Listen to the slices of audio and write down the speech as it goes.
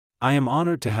I am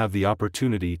honored to have the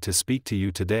opportunity to speak to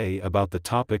you today about the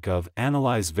topic of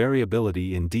Analyze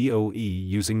Variability in DOE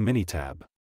using Minitab.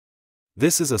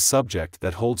 This is a subject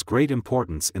that holds great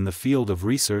importance in the field of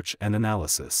research and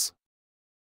analysis.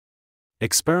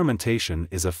 Experimentation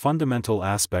is a fundamental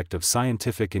aspect of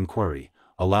scientific inquiry,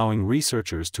 allowing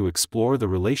researchers to explore the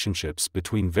relationships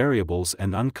between variables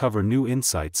and uncover new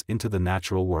insights into the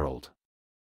natural world.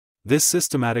 This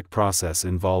systematic process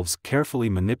involves carefully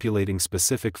manipulating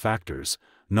specific factors,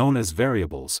 known as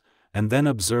variables, and then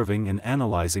observing and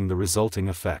analyzing the resulting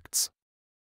effects.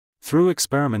 Through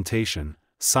experimentation,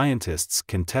 scientists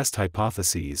can test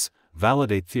hypotheses,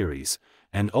 validate theories,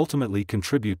 and ultimately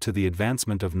contribute to the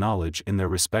advancement of knowledge in their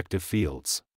respective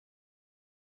fields.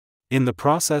 In the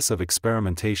process of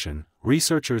experimentation,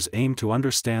 researchers aim to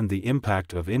understand the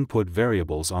impact of input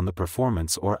variables on the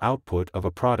performance or output of a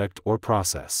product or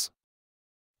process.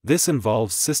 This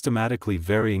involves systematically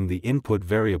varying the input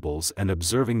variables and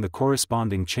observing the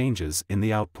corresponding changes in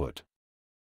the output.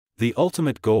 The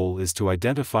ultimate goal is to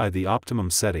identify the optimum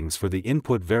settings for the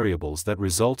input variables that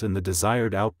result in the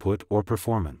desired output or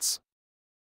performance.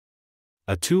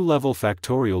 A two-level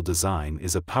factorial design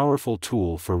is a powerful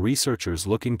tool for researchers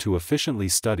looking to efficiently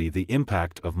study the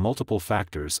impact of multiple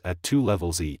factors at two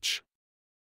levels each.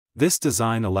 This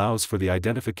design allows for the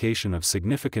identification of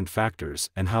significant factors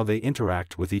and how they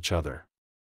interact with each other.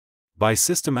 By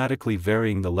systematically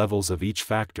varying the levels of each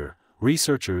factor,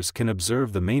 researchers can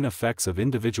observe the main effects of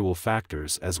individual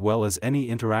factors as well as any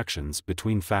interactions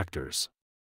between factors.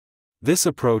 This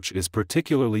approach is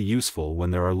particularly useful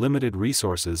when there are limited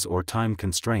resources or time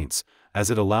constraints, as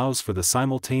it allows for the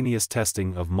simultaneous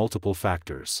testing of multiple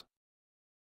factors.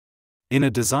 In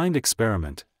a designed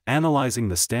experiment, analyzing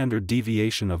the standard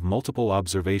deviation of multiple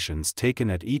observations taken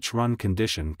at each run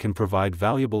condition can provide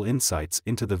valuable insights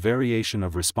into the variation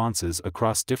of responses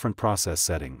across different process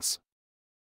settings.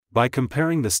 By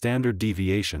comparing the standard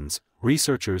deviations,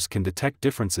 researchers can detect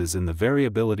differences in the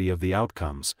variability of the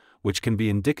outcomes, which can be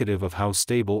indicative of how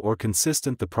stable or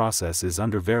consistent the process is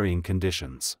under varying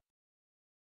conditions.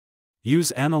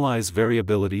 Use Analyze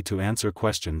Variability to answer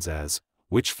questions as,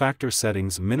 which factor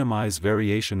settings minimize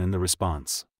variation in the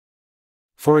response?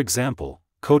 For example,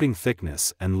 coating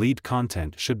thickness and lead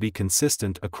content should be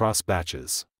consistent across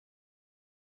batches.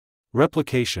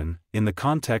 Replication, in the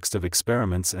context of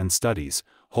experiments and studies,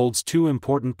 holds two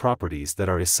important properties that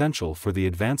are essential for the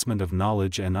advancement of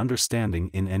knowledge and understanding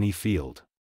in any field.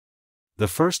 The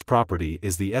first property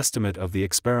is the estimate of the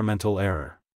experimental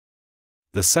error.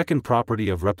 The second property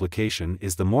of replication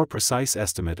is the more precise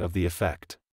estimate of the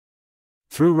effect.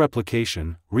 Through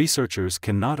replication, researchers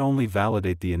can not only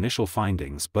validate the initial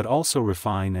findings but also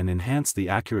refine and enhance the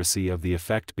accuracy of the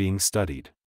effect being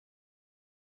studied.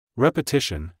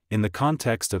 Repetition, in the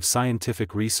context of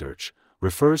scientific research,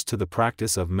 refers to the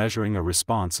practice of measuring a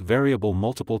response variable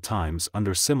multiple times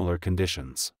under similar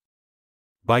conditions.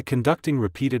 By conducting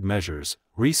repeated measures,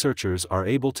 researchers are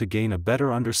able to gain a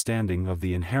better understanding of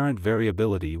the inherent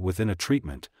variability within a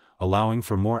treatment, allowing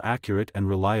for more accurate and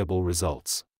reliable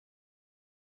results.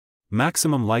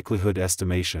 Maximum likelihood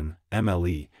estimation,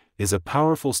 MLE, is a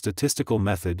powerful statistical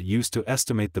method used to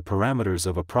estimate the parameters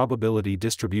of a probability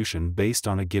distribution based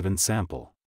on a given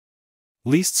sample.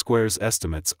 Least squares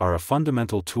estimates are a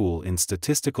fundamental tool in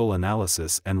statistical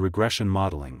analysis and regression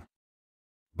modeling.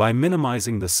 By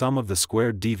minimizing the sum of the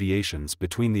squared deviations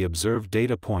between the observed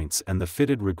data points and the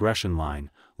fitted regression line,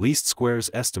 least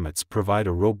squares estimates provide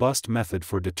a robust method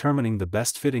for determining the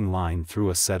best fitting line through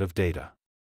a set of data.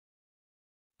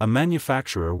 A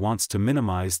manufacturer wants to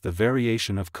minimize the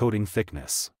variation of coating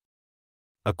thickness.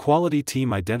 A quality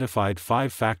team identified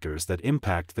 5 factors that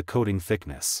impact the coating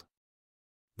thickness.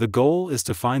 The goal is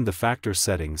to find the factor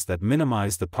settings that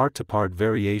minimize the part-to-part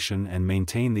variation and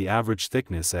maintain the average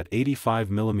thickness at 85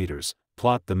 mm.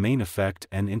 Plot the main effect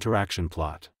and interaction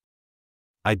plot.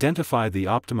 Identify the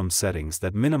optimum settings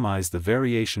that minimize the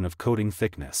variation of coating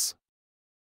thickness.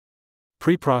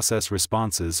 Pre-process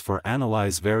responses for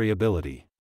Analyze Variability.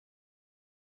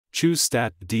 Choose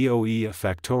Stat DOE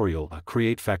factorial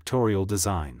create factorial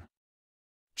design.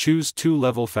 Choose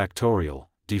two-level factorial,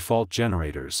 default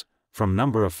generators. From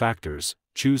number of factors,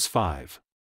 choose 5.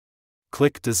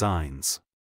 Click Designs.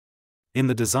 In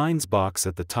the Designs box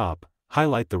at the top,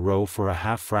 highlight the row for a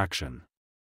half fraction.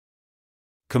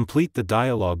 Complete the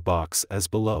dialog box as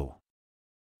below.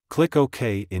 Click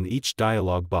OK in each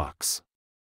dialog box.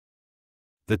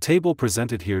 The table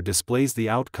presented here displays the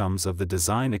outcomes of the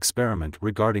design experiment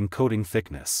regarding coating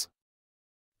thickness.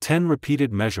 10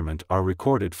 repeated measurements are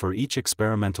recorded for each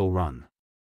experimental run.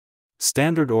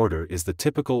 Standard order is the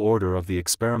typical order of the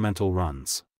experimental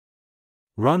runs.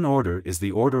 Run order is the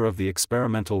order of the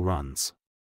experimental runs.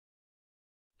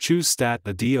 Choose stat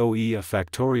a DOE a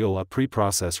factorial a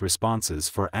preprocess responses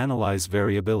for analyze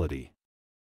variability.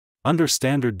 Under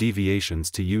standard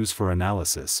deviations to use for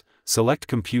analysis, select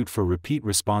compute for repeat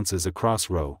responses across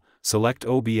row, select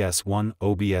OBS 1,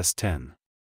 OBS 10.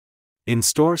 In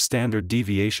store standard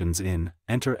deviations in,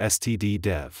 enter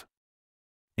std_dev.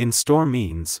 In store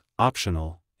means,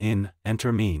 optional,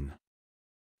 enter mean.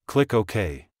 Click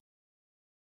OK.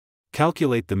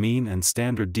 Calculate the mean and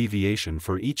standard deviation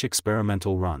for each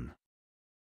experimental run.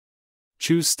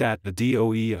 Choose stat a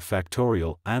DOE a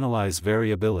factorial analyze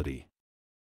variability.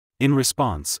 In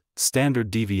response, standard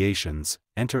deviations,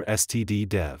 enter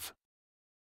std_dev.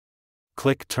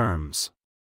 Click Terms.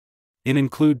 In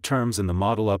Include Terms in the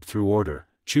model up through order,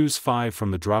 choose 5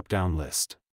 from the drop-down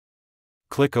list.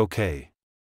 Click OK.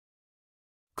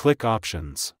 Click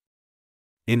Options.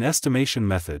 In Estimation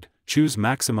Method, choose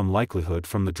Maximum Likelihood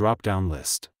from the drop-down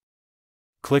list.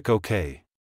 Click OK.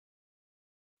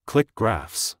 Click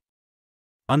Graphs.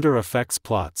 Under Effects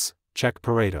Plots, check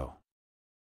Pareto.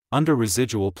 Under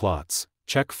Residual Plots,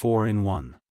 check 4 in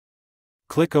 1.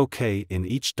 Click OK in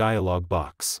each dialog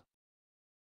box.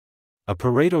 A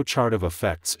Pareto chart of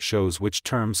effects shows which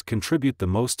terms contribute the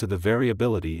most to the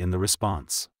variability in the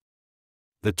response.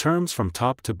 The terms from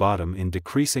top to bottom in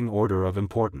decreasing order of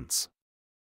importance.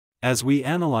 As we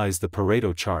analyze the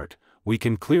Pareto chart, we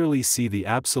can clearly see the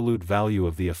absolute value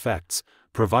of the effects,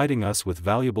 providing us with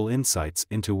valuable insights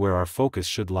into where our focus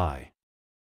should lie.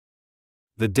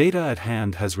 The data at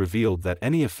hand has revealed that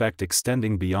any effect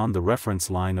extending beyond the reference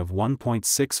line of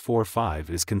 1.645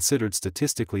 is considered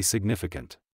statistically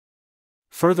significant.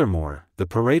 Furthermore, the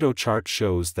Pareto chart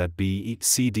shows that B,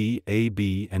 C, D, A,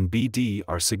 B, and BD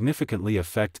are significantly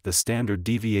affect the standard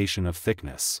deviation of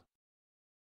thickness.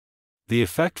 The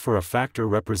effect for a factor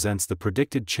represents the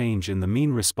predicted change in the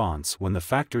mean response when the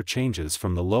factor changes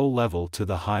from the low level to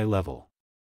the high level.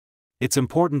 It's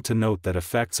important to note that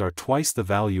effects are twice the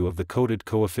value of the coded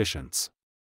coefficients.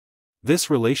 This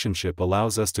relationship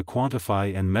allows us to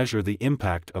quantify and measure the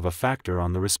impact of a factor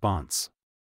on the response.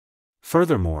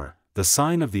 Furthermore, the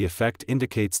sign of the effect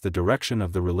indicates the direction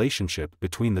of the relationship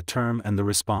between the term and the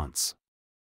response.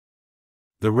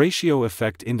 The ratio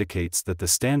effect indicates that the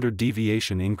standard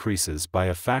deviation increases by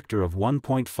a factor of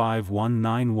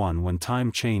 1.5191 when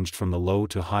time changed from the low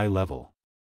to high level.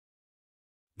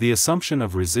 The assumption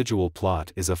of residual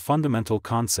plot is a fundamental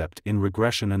concept in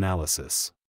regression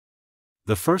analysis.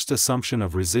 The first assumption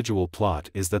of residual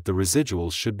plot is that the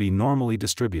residuals should be normally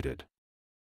distributed.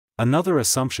 Another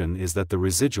assumption is that the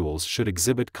residuals should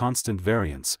exhibit constant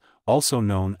variance, also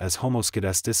known as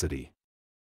homoscedasticity.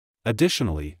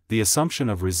 Additionally, the assumption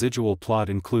of residual plot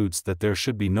includes that there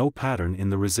should be no pattern in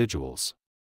the residuals.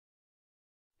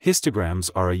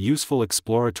 Histograms are a useful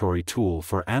exploratory tool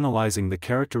for analyzing the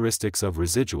characteristics of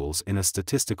residuals in a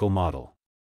statistical model.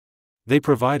 They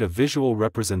provide a visual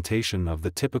representation of the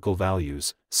typical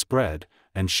values, spread,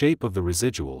 and shape of the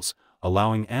residuals,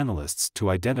 allowing analysts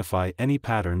to identify any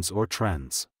patterns or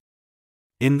trends.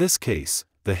 In this case,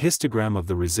 the histogram of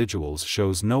the residuals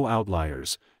shows no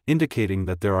outliers, indicating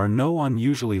that there are no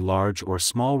unusually large or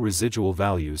small residual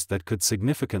values that could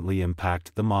significantly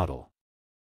impact the model.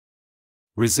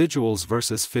 Residuals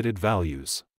versus fitted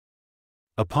values.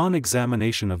 Upon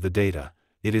examination of the data,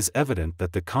 it is evident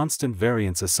that the constant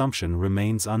variance assumption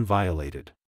remains unviolated.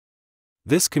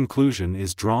 This conclusion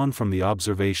is drawn from the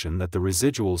observation that the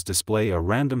residuals display a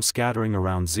random scattering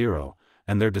around zero,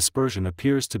 and their dispersion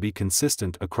appears to be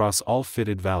consistent across all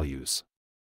fitted values.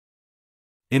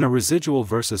 In a residual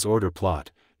versus order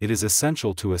plot, it is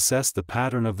essential to assess the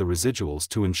pattern of the residuals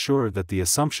to ensure that the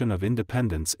assumption of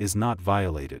independence is not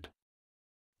violated.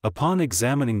 Upon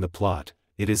examining the plot,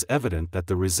 it is evident that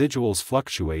the residuals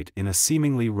fluctuate in a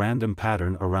seemingly random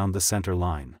pattern around the center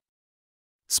line.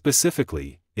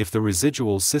 Specifically, if the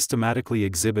residuals systematically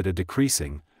exhibit a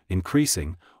decreasing,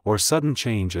 increasing, or sudden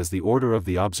change as the order of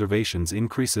the observations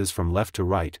increases from left to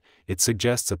right, it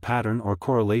suggests a pattern or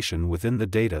correlation within the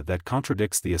data that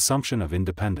contradicts the assumption of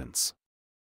independence.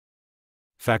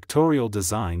 Factorial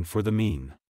design for the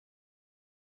mean.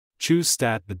 Choose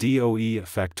stat the DOE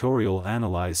factorial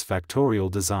analyze factorial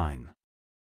design.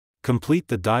 Complete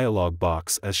the dialog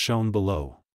box as shown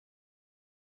below.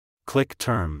 Click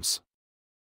Terms.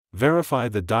 Verify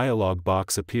the dialog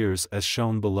box appears as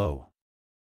shown below.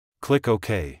 Click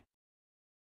OK.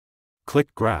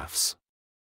 Click Graphs.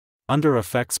 Under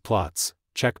Effects Plots,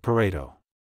 check Pareto.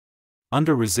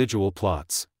 Under Residual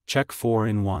Plots, check 4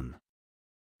 in 1.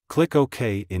 Click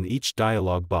OK in each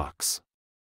dialog box.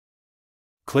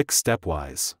 Click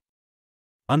Stepwise.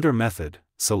 Under Method,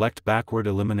 select Backward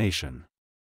Elimination.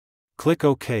 Click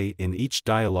OK in each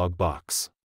dialog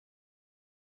box.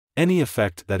 Any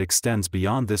effect that extends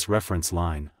beyond this reference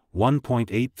line,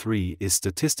 1.83, is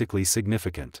statistically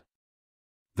significant.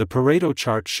 The Pareto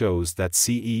chart shows that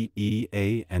CE,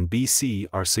 A, and BC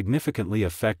are significantly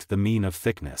affect the mean of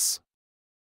thickness.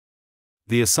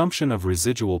 The assumption of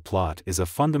residual plot is a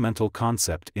fundamental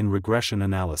concept in regression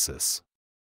analysis.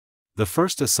 The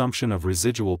first assumption of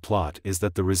residual plot is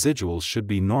that the residuals should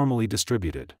be normally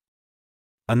distributed.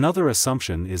 Another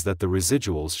assumption is that the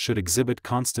residuals should exhibit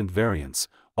constant variance,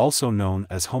 also known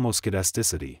as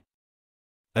homoscedasticity.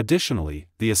 Additionally,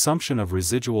 the assumption of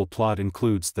residual plot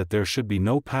includes that there should be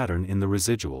no pattern in the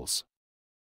residuals.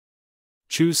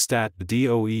 Choose stat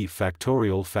DOE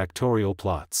factorial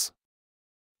plots.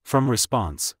 From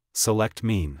response, select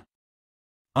mean.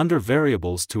 Under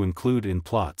variables to include in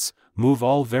plots, move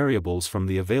all variables from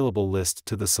the available list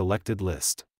to the selected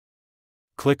list.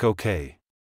 Click OK.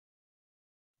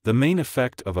 The main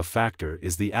effect of a factor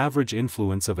is the average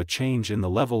influence of a change in the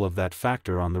level of that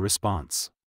factor on the response.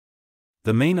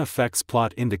 The main effects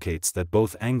plot indicates that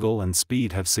both angle and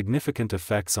speed have significant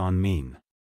effects on mean.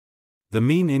 The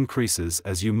mean increases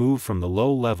as you move from the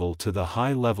low level to the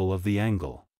high level of the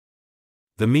angle.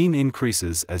 The mean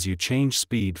increases as you change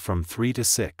speed from 3 to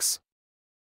 6.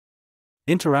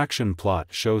 Interaction plot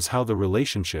shows how the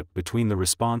relationship between the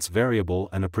response variable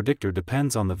and a predictor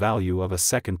depends on the value of a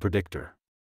second predictor.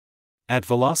 At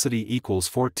velocity equals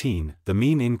 14, the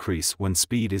mean increase when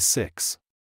speed is 6.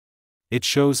 It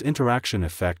shows interaction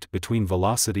effect between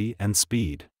velocity and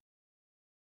speed.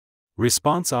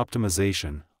 Response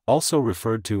optimization, also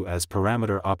referred to as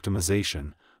parameter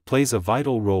optimization, plays a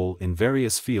vital role in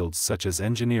various fields such as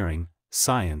engineering,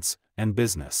 science, and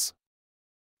business.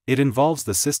 It involves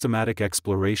the systematic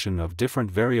exploration of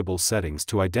different variable settings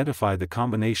to identify the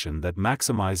combination that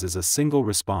maximizes a single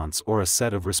response or a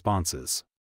set of responses.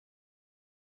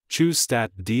 Choose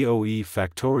stat DOE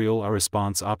factorial a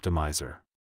response optimizer.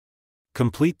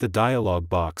 Complete the dialog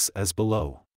box as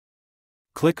below.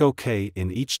 Click OK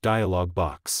in each dialog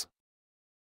box.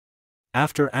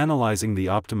 After analyzing the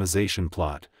optimization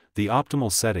plot, the optimal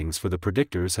settings for the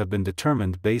predictors have been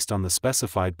determined based on the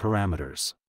specified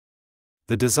parameters.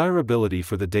 The desirability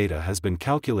for the data has been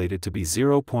calculated to be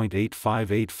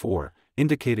 0.8584,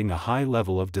 indicating a high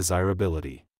level of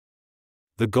desirability.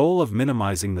 The goal of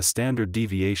minimizing the standard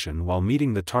deviation while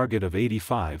meeting the target of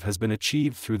 85 has been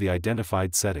achieved through the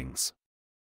identified settings.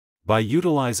 By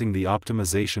utilizing the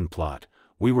optimization plot,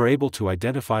 we were able to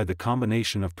identify the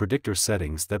combination of predictor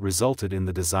settings that resulted in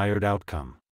the desired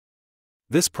outcome.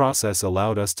 This process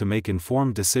allowed us to make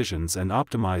informed decisions and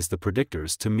optimize the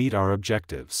predictors to meet our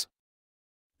objectives.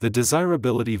 The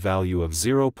desirability value of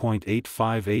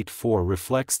 0.8584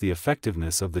 reflects the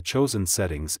effectiveness of the chosen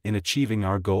settings in achieving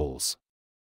our goals.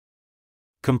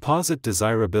 Composite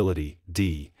desirability,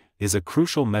 D, is a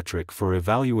crucial metric for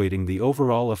evaluating the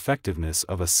overall effectiveness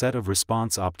of a set of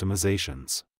response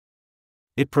optimizations.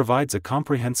 It provides a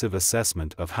comprehensive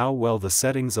assessment of how well the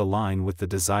settings align with the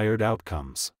desired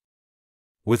outcomes.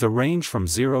 With a range from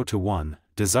 0 to 1,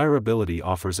 desirability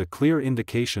offers a clear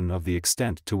indication of the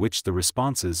extent to which the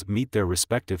responses meet their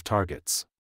respective targets.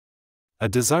 A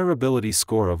desirability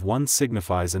score of 1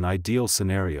 signifies an ideal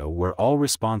scenario where all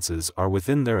responses are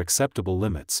within their acceptable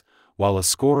limits, while a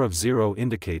score of 0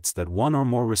 indicates that one or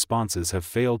more responses have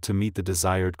failed to meet the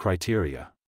desired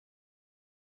criteria.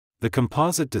 The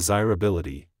composite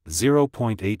desirability,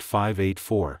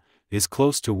 0.8584, is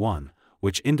close to 1,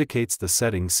 which indicates the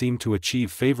settings seem to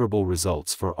achieve favorable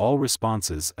results for all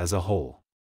responses as a whole.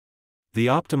 The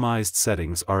optimized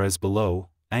settings are as below: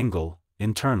 angle,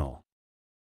 internal.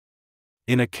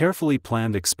 In a carefully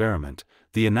planned experiment,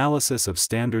 the analysis of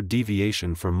standard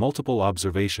deviation for multiple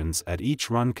observations at each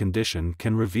run condition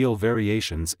can reveal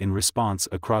variations in response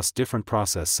across different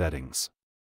process settings.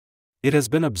 It has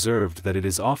been observed that it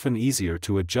is often easier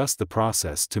to adjust the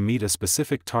process to meet a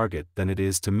specific target than it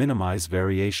is to minimize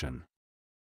variation.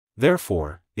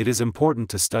 Therefore, it is important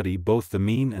to study both the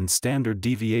mean and standard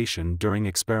deviation during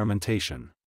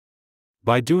experimentation.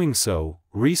 By doing so,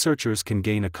 researchers can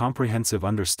gain a comprehensive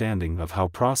understanding of how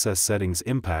process settings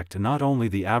impact not only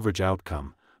the average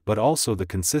outcome, but also the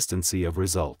consistency of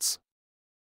results.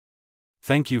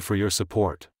 Thank you for your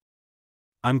support.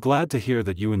 I'm glad to hear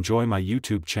that you enjoy my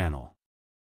YouTube channel.